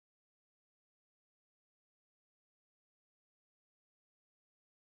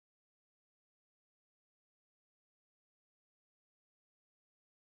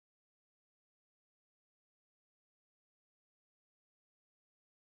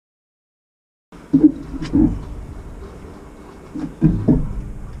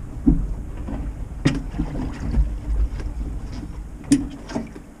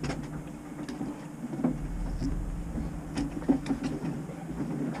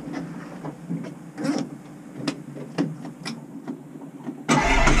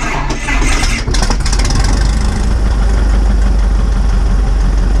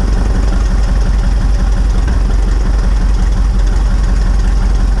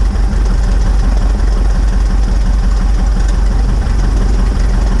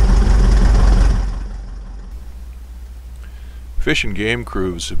Fish and game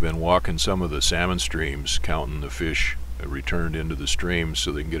crews have been walking some of the salmon streams, counting the fish returned into the streams so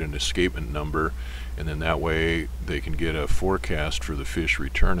they can get an escapement number, and then that way they can get a forecast for the fish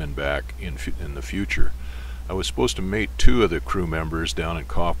returning back in the future. I was supposed to mate 2 of the crew members down in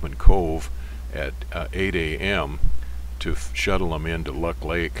Kaufman Cove at 8 a.m. to shuttle them into Luck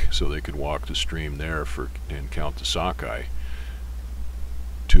Lake so they could walk the stream there and count the sockeye.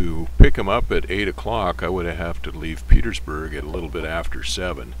 To pick them up at 8 o'clock, I would have to leave Petersburg at a little bit after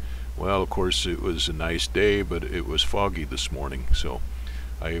 7. Well, of course, it was a nice day, but it was foggy this morning, so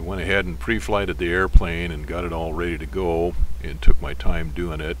I went ahead and pre-flighted the airplane and got it all ready to go and took my time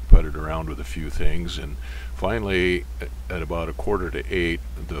doing it, putted around with a few things, and finally, at about 7:45,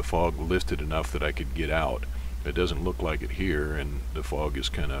 the fog lifted enough that I could get out. It doesn't look like it here, and the fog is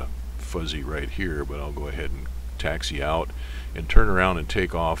kind of fuzzy right here, but I'll go ahead and taxi out and turn around and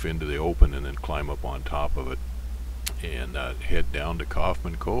take off into the open and then climb up on top of it and head down to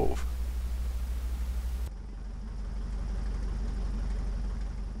Kaufman Cove.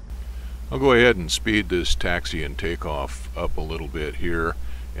 I'll go ahead and speed this taxi and takeoff up a little bit here,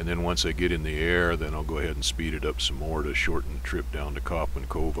 and then once I get in the air, then I'll go ahead and speed it up some more to shorten the trip down to Kaufman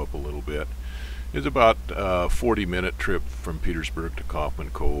Cove up a little bit. It's about a 40-minute trip from Petersburg to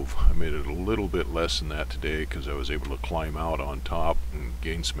Kaufman Cove. I made it a little bit less than that today because I was able to climb out on top and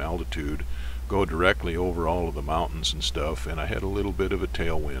gain some altitude, go directly over all of the mountains and stuff, and I had a little bit of a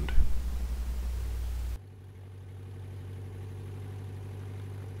tailwind.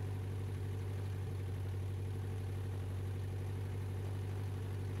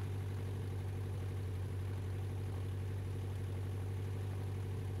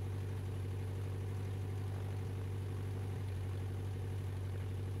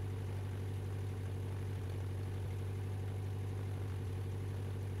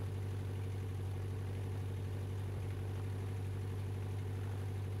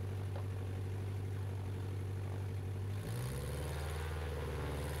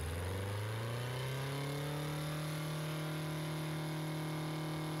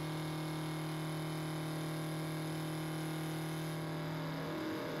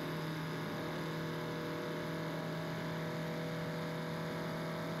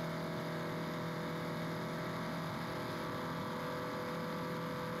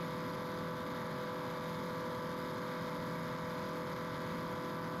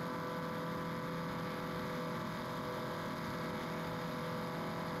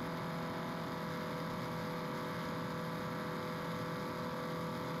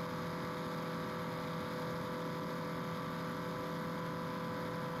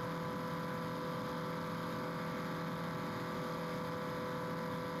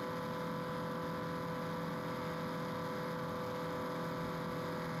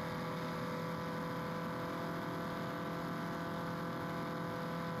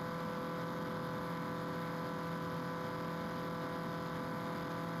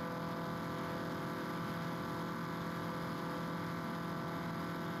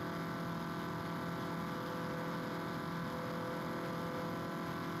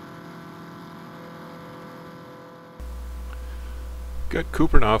 Got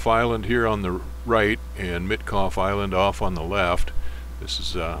Kupernoff Island here on the right and Mitkoff Island off on the left. This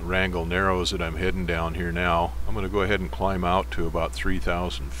is Wrangell Narrows that I'm heading down here now. I'm going to go ahead and climb out to about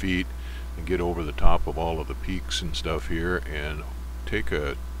 3,000 feet and get over the top of all of the peaks and stuff here and take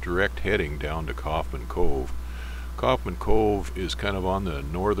a direct heading down to Kaufman Cove. Kaufman Cove is kind of on the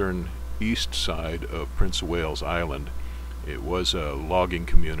northern east side of Prince of Wales Island. It was a logging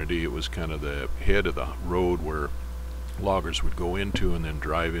community. It was kind of the head of the road where loggers would go into and then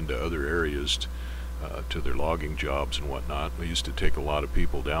drive into other areas to their logging jobs and whatnot. We used to take a lot of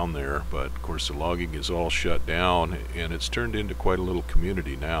people down there, but of course the logging is all shut down and it's turned into quite a little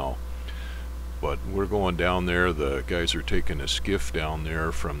community now. But we're going down there. The guys are taking a skiff down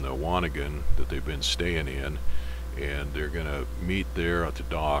there from the Wanigan that they've been staying in, and they're going to meet there at the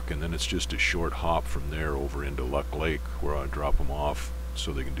dock, and then it's just a short hop from there over into Luck Lake where I'll drop them off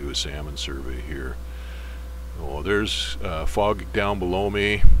so they can do a salmon survey here. Oh, there's fog down below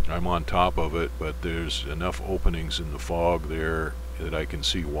me. I'm on top of it, but there's enough openings in the fog there that I can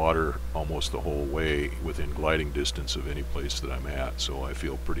see water almost the whole way within gliding distance of any place that I'm at, so I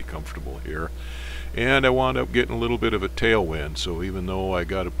feel pretty comfortable here. And I wound up getting a little bit of a tailwind, so even though I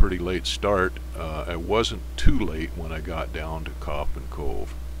got a pretty late start, I wasn't too late when I got down to Kaufman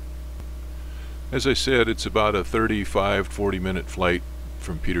Cove. As I said, it's about a 35-40 minute flight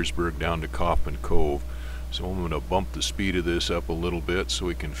from Petersburg down to Kaufman Cove, so I'm going to bump the speed of this up a little bit so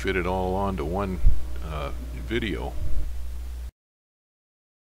we can fit it all onto one video.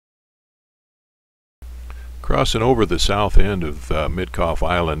 Crossing over the south end of Mitkoff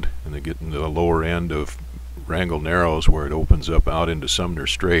Island and then getting to the lower end of Wrangell Narrows where it opens up out into Sumner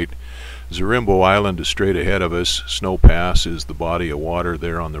Strait. Zarimbo Island is straight ahead of us. Snow Pass is the body of water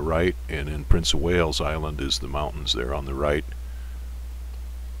there on the right, and then Prince of Wales Island is the mountains there on the right.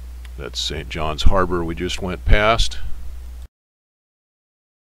 That's St. John's Harbor we just went past.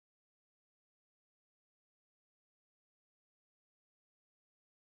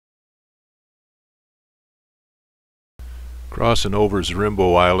 Crossing over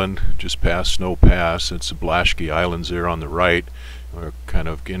Zarimbo Island, just past Snow Pass. It's the Blaschke Islands there on the right. We're kind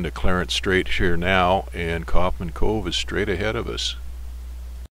of into Clarence Strait here now, and Kaufman Cove is straight ahead of us.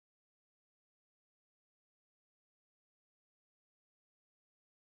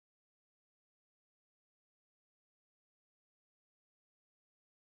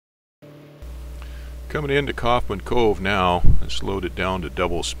 Coming into Kaufman Cove now, I slowed it down to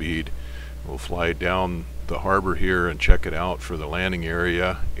double speed. We'll fly down the harbor here and check it out for the landing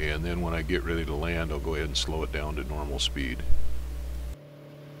area, and then when I get ready to land I'll go ahead and slow it down to normal speed.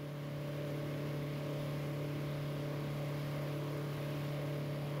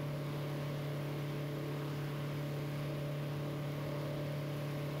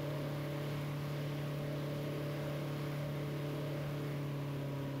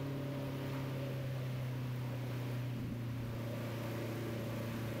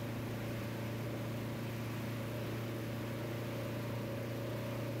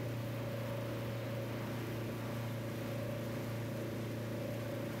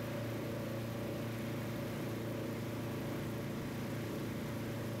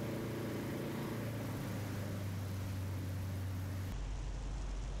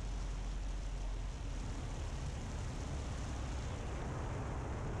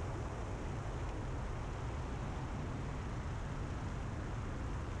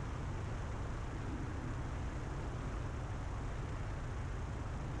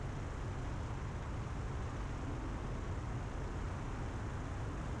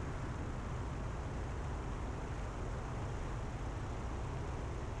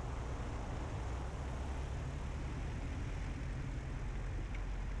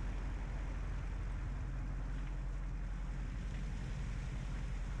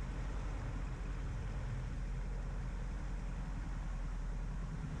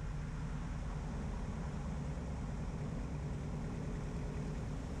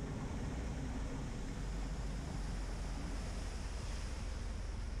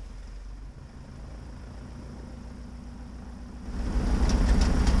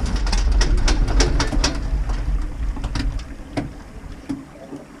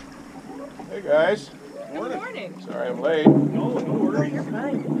 Hey guys. Good morning. Sorry I'm late. No worries. You're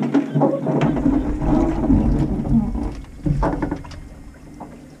fine.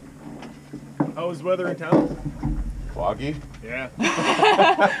 How was the weather in town? Foggy? Yeah.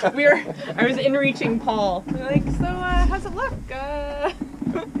 I was in reaching Paul. We're like, so how's it look?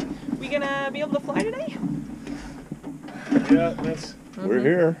 We gonna be able to fly today? Yeah, that's. We're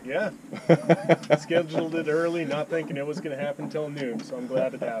here. Yeah. Scheduled it early, not thinking it was going to happen till noon, so I'm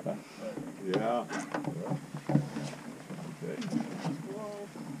glad it happened. Yeah.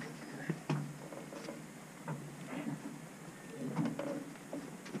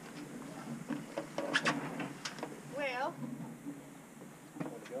 Well.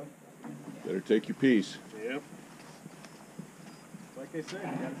 Better take your piece. Yep. Like I said, you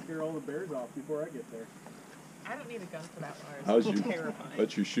got to scare all the bears off before I get there. I don't need a gun for that, Lars. How's It's your, terrifying.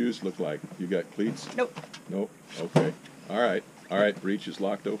 what's your shoes look like? You got cleats? Nope. Nope. Okay. All right. All right. Breech is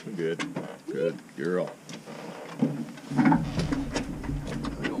locked open. Good. Good girl.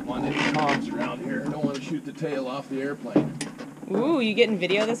 We don't want any comms around here. Don't want to shoot the tail off the airplane. Ooh, you getting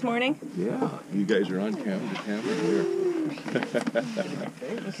video this morning? Yeah. You guys are on camera here.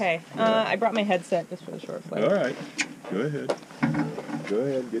 Okay. I brought my headset just for the short flight. All right. Go ahead. Go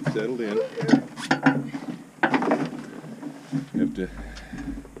ahead. Get settled in. You have to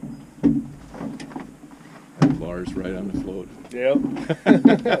have Lars right on the float. Yep.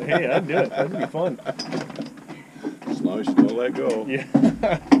 Hey, I'd do it. That'd be fun. push. Don't let go. Yeah.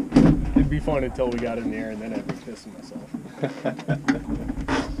 It'd be fun until we got in the air, and then I'd be pissing myself.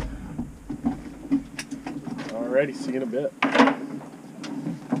 Alrighty, see you in a bit.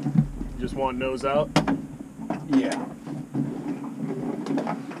 Just want nose out? Yeah.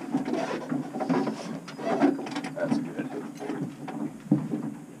 That's good.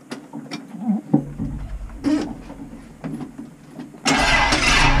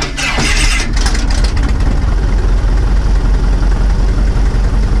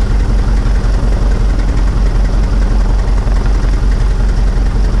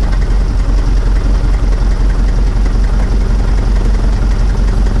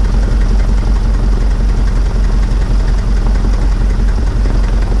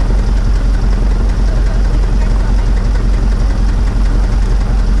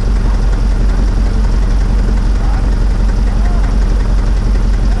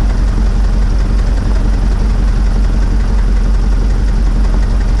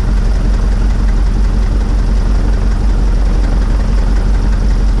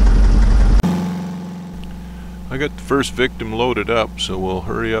 I got the first victim loaded up, so we'll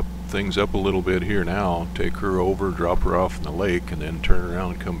hurry up things up a little bit here now. Take her over, drop her off in the lake, and then turn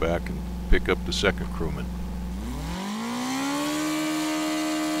around and come back and pick up the second crewman.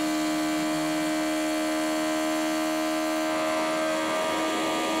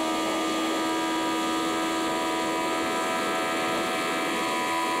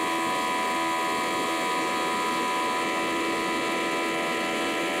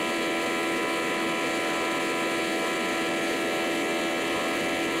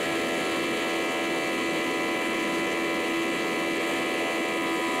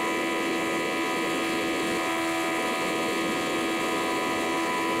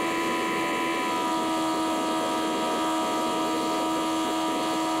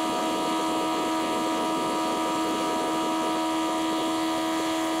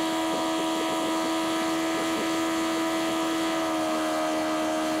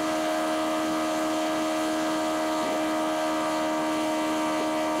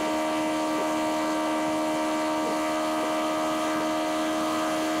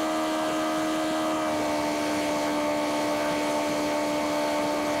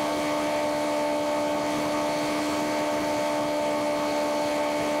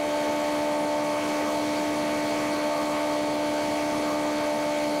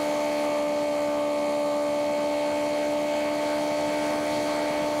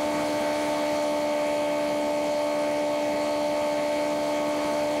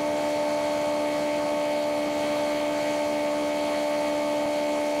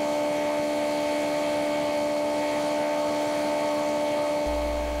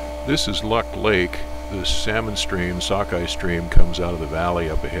 This is Luck Lake. The salmon stream, Sockeye stream, comes out of the valley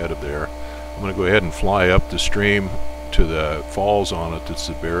up ahead of there. I'm going to go ahead and fly up the stream to the falls on it that's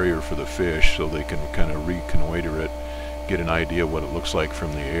the barrier for the fish, so they can kind of reconnoiter it, get an idea what it looks like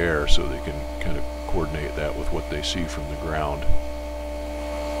from the air, so they can kind of coordinate that with what they see from the ground.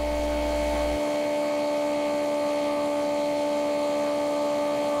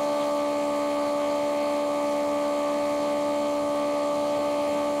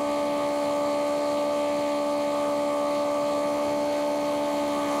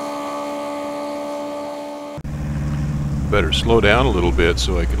 Better slow down a little bit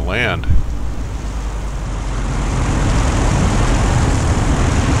so I can land.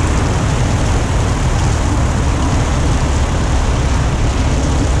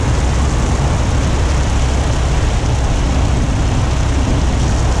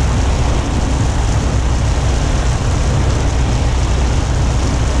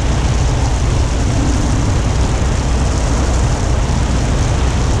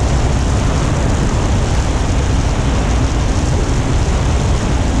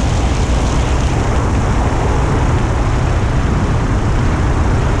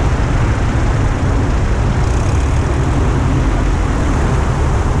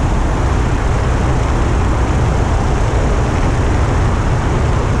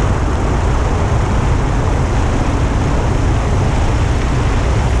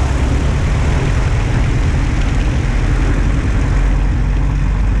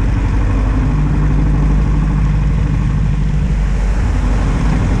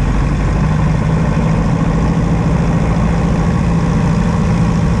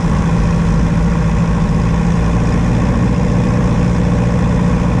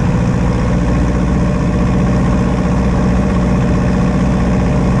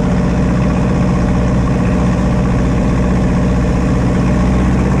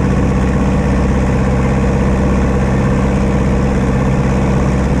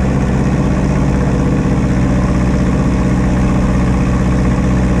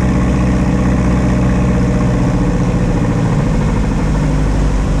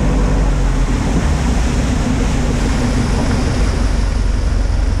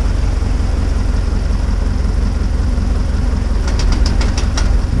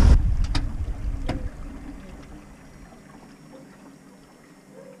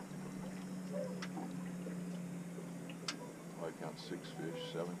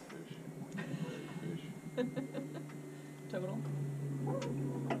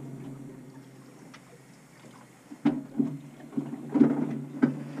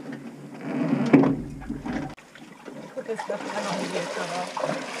 this stuff and then I'll give you a shovel.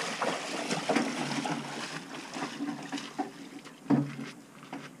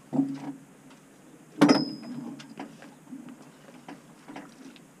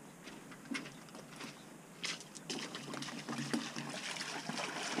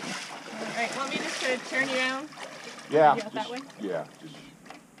 Alright, want me just to turn you down? Yeah. You out that way? Yeah.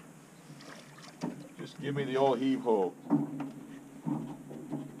 Just give me the old heave ho.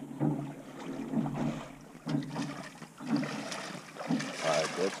 Alright,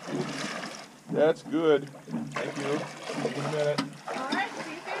 that's good. That's good. Thank you. Take a minute. Alright,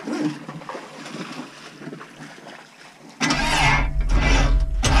 see you soon.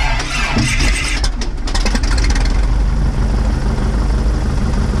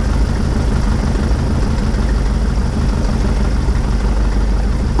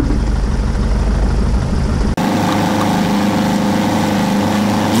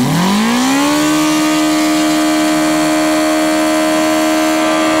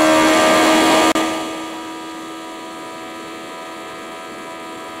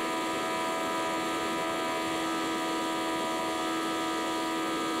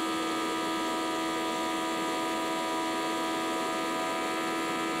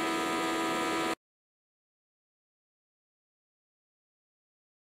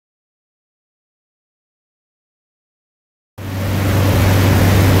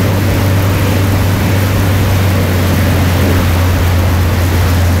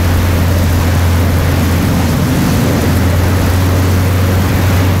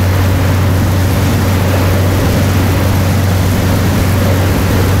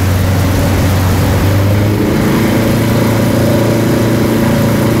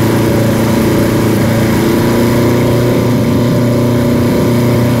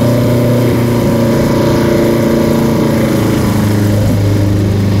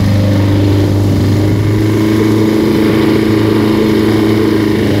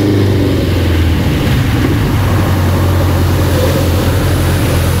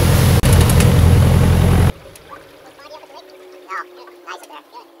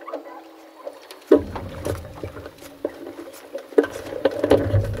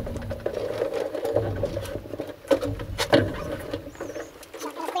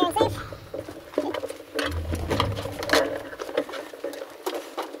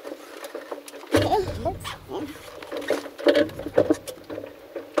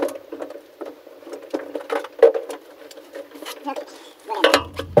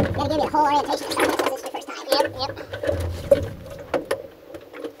 Gotta give you the whole orientation. This is your first time. Yep. This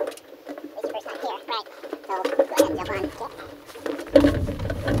is your first time here, right? So go ahead and jump on. Yep. Okay, Paul.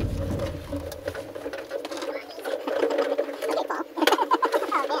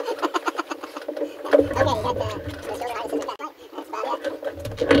 Oh man. Okay, you got the shoulder harnesses and that, right? That's about it.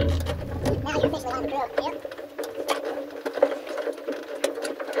 Now you're officially on the crew. Yep.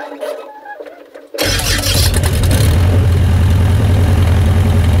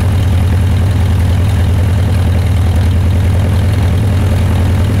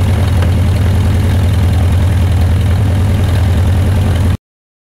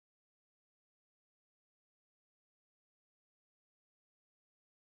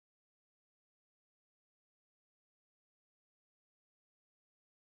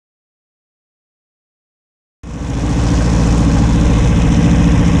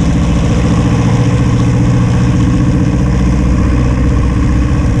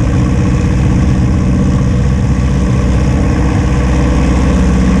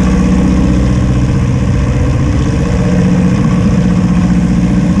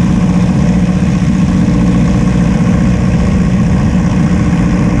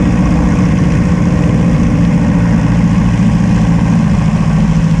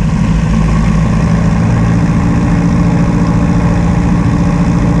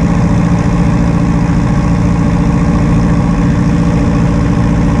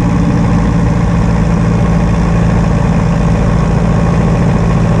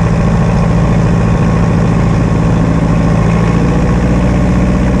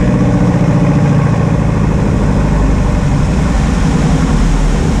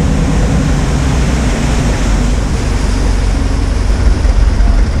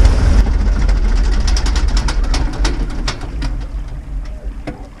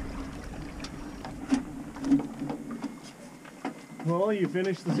 Well, you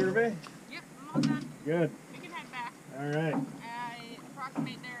finished the survey? Yep, I'm all done. Good. We can head back. All right. I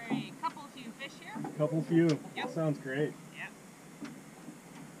approximate there are a couple few fish here. Couple few. Yep. Sounds great. Yep.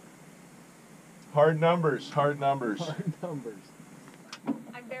 Hard numbers, hard numbers. Hard numbers.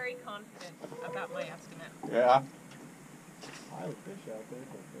 I'm very confident about my estimate. Yeah. Pile of fish out there,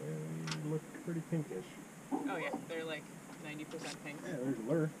 but they look pretty pinkish. Oh yeah, they're like 90% pink. Yeah, there's a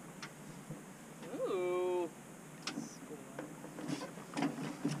lure. Ooh.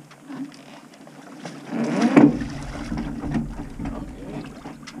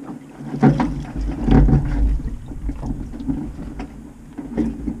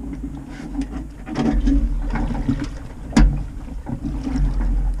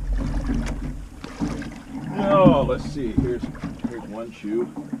 Oh, let's see. Here's one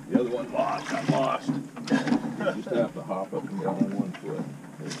shoe. The other one got lost. You just have to hop up and down on one foot.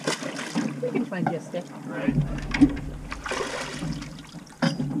 We can find you a stick. Right.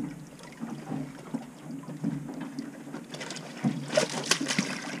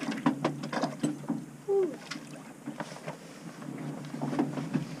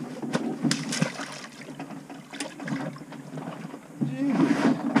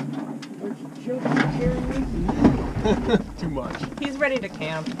 Too much. He's ready to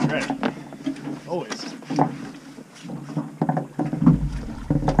camp. Right. Always.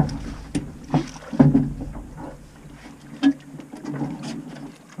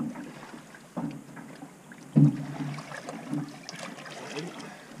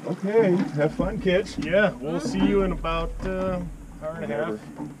 Okay, have fun, kids. Yeah, we'll see you in about hour and a half.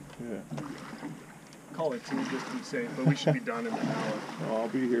 Yeah. Call it 2 just to be safe, but we should be done in an hour. Well, I'll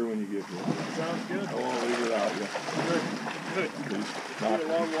be here when you get here. Sounds good. I won't leave without you. Good. Good. It's Not a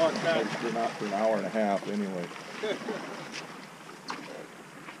long walk back. not for an hour and a half anyway.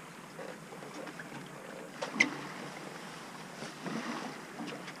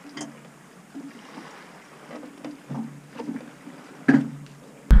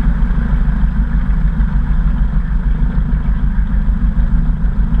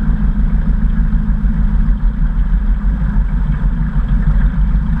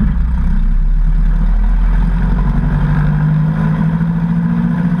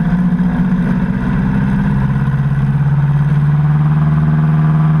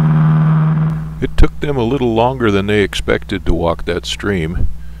 It took them a little longer than they expected to walk that stream.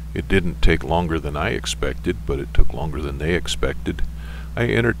 It didn't take longer than I expected, but it took longer than they expected. I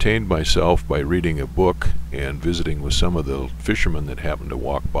entertained myself by reading a book and visiting with some of the fishermen that happened to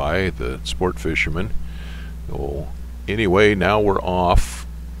walk by, the sport fishermen. Oh, anyway, now we're off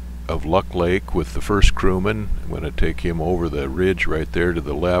of Luck Lake with the first crewman. I'm going to take him over the ridge right there to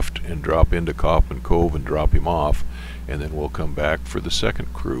the left and drop into Coffin Cove and drop him off, and then we'll come back for the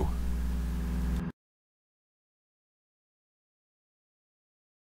second crew.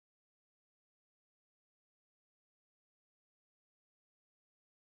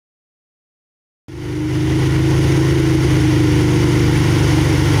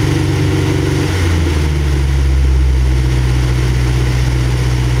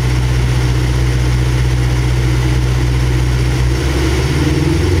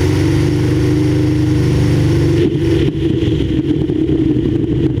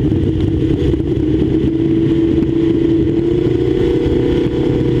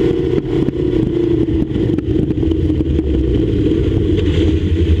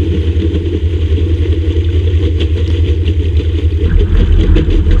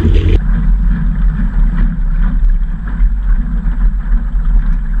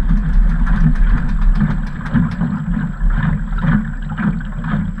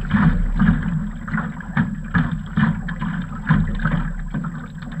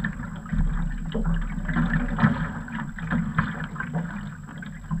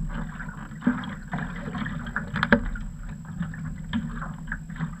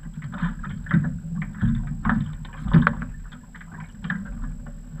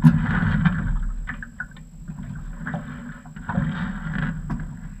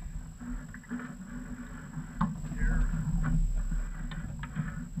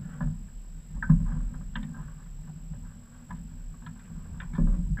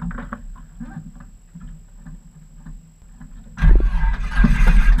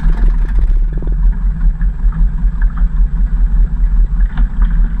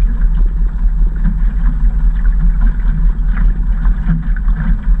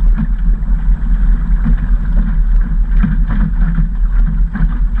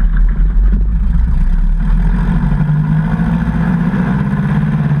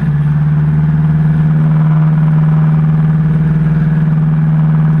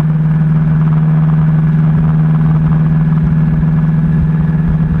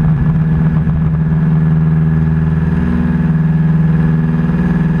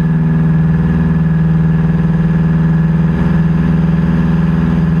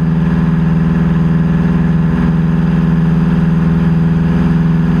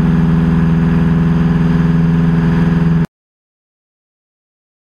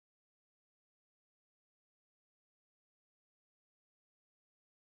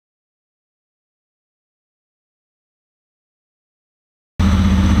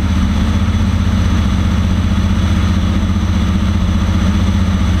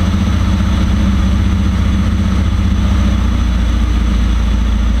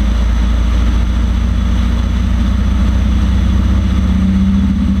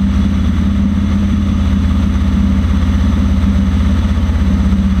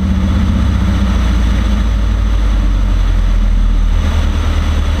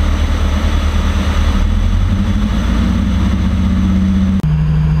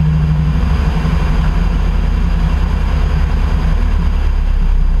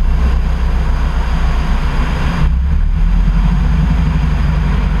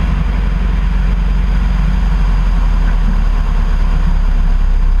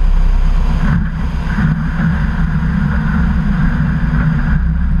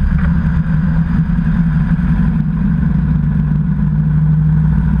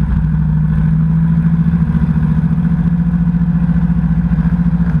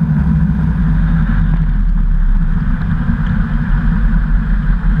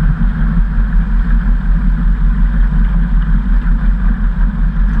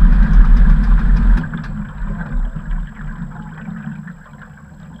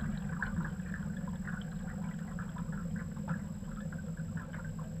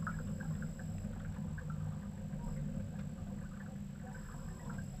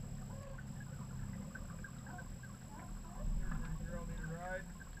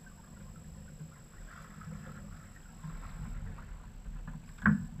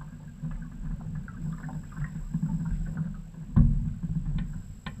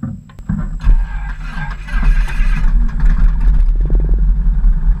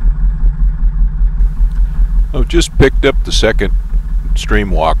 just picked up the second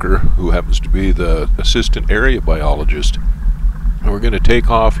stream walker, who happens to be the assistant area biologist. And we're going to take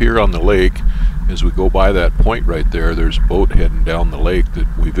off here on the lake. As we go by that point right there, there's a boat heading down the lake that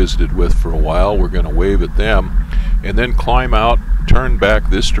we visited with for a while. We're going to wave at them and then climb out, turn back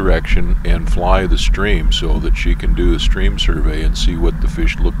this direction, and fly the stream so that she can do a stream survey and see what the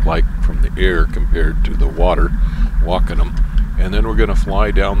fish look like from the air compared to the water, walking them. And then we're going to fly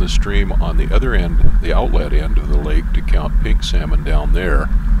down the stream on the other end, the outlet end of the lake, to count pink salmon down there.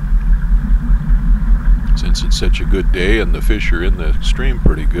 Since it's such a good day and the fish are in the stream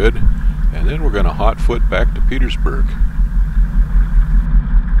pretty good. And then we're going to hot foot back to Petersburg.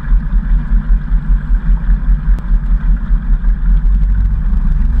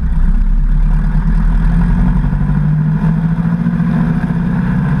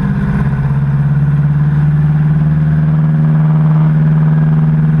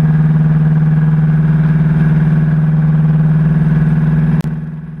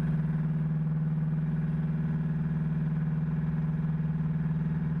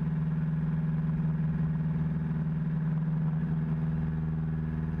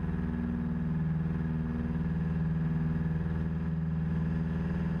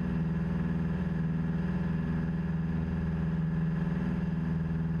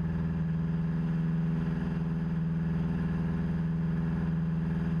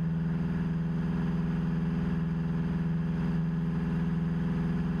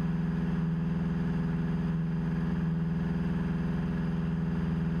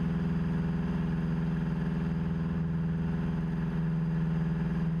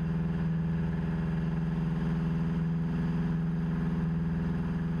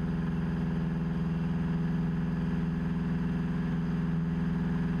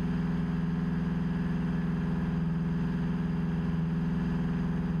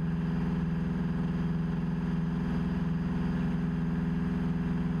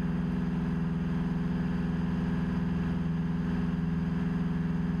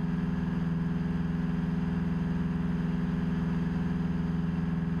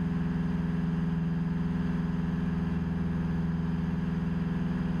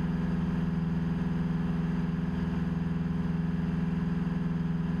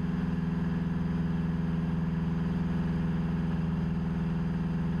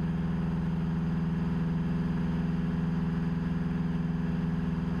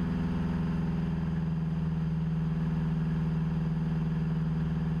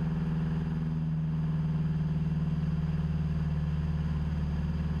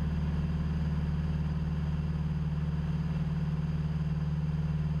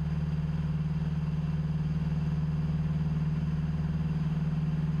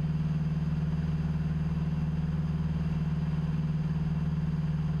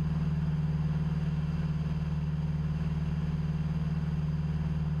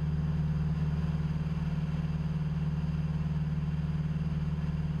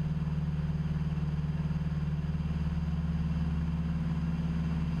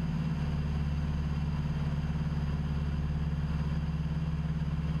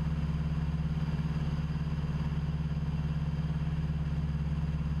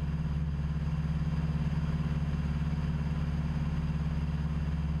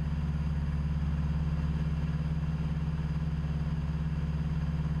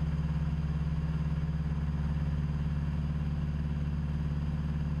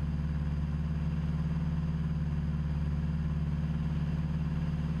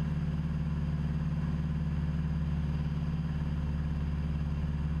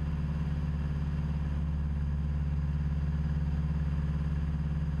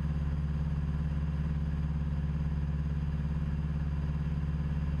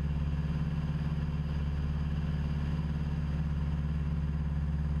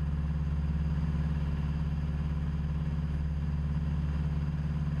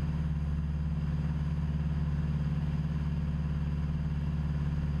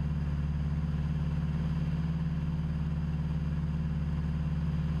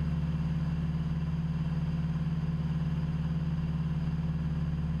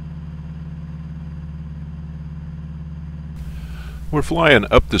 We're flying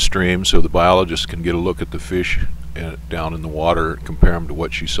up the stream so the biologist can get a look at the fish down in the water, compare them to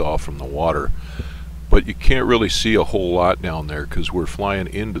what she saw from the water. But you can't really see a whole lot down there because we're flying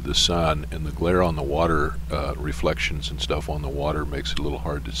into the sun, and the glare on the water, reflections and stuff on the water, makes it a little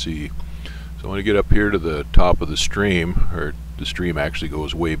hard to see. So I want to get up here to the top of the stream, or the stream actually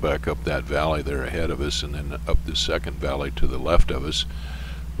goes way back up that valley there ahead of us, and then up the second valley to the left of us.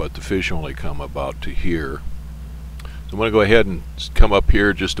 But the fish only come about to here. I'm going to go ahead and come up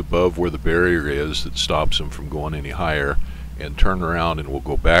here just above where the barrier is that stops them from going any higher, and turn around, and we'll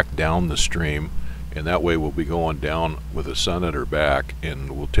go back down the stream, and that way we'll be going down with the sun at our back,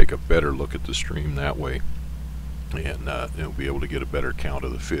 and we'll take a better look at the stream that way, and we'll be able to get a better count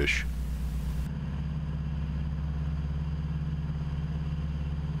of the fish.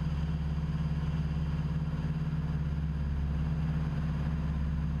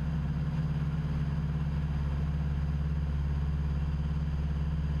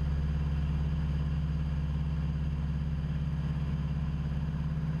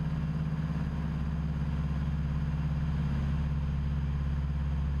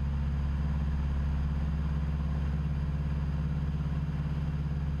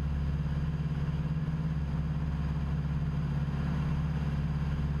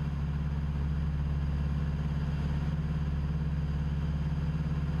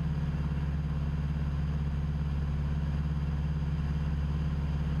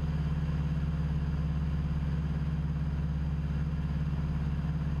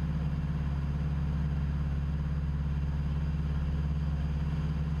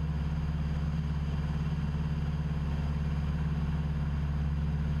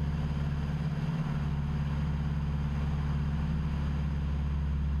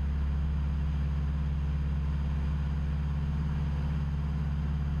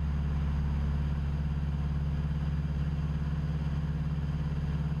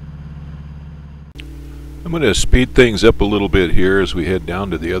 I'm going to speed things up a little bit here as we head down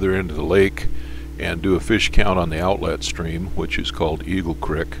to the other end of the lake and do a fish count on the outlet stream, which is called Eagle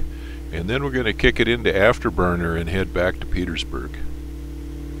Creek, and then we're going to kick it into Afterburner and head back to Petersburg.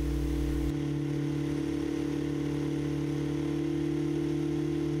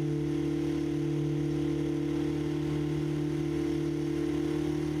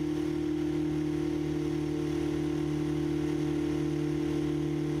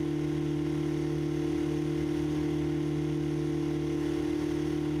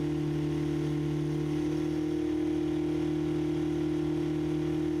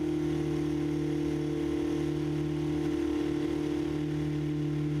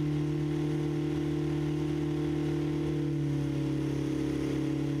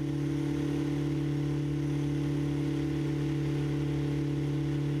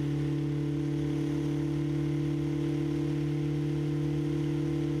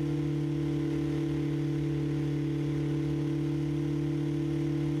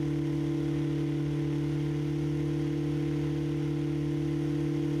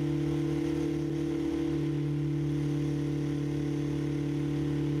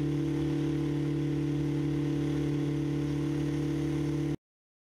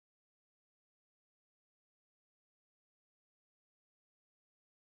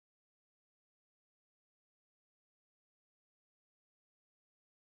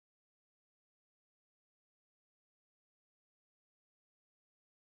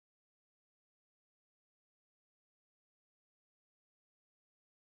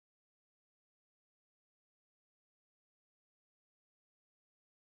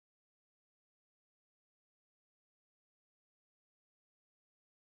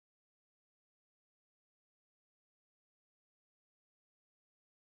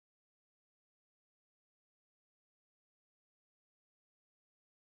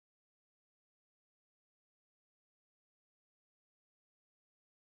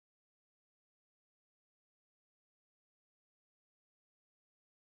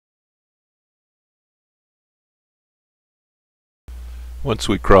 Once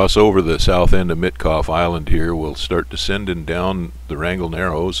we cross over the south end of Mitkoff Island here, we'll start descending down the Wrangell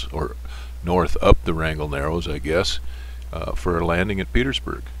Narrows, or north up the Wrangell Narrows, I guess, for a landing at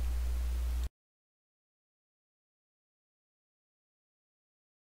Petersburg.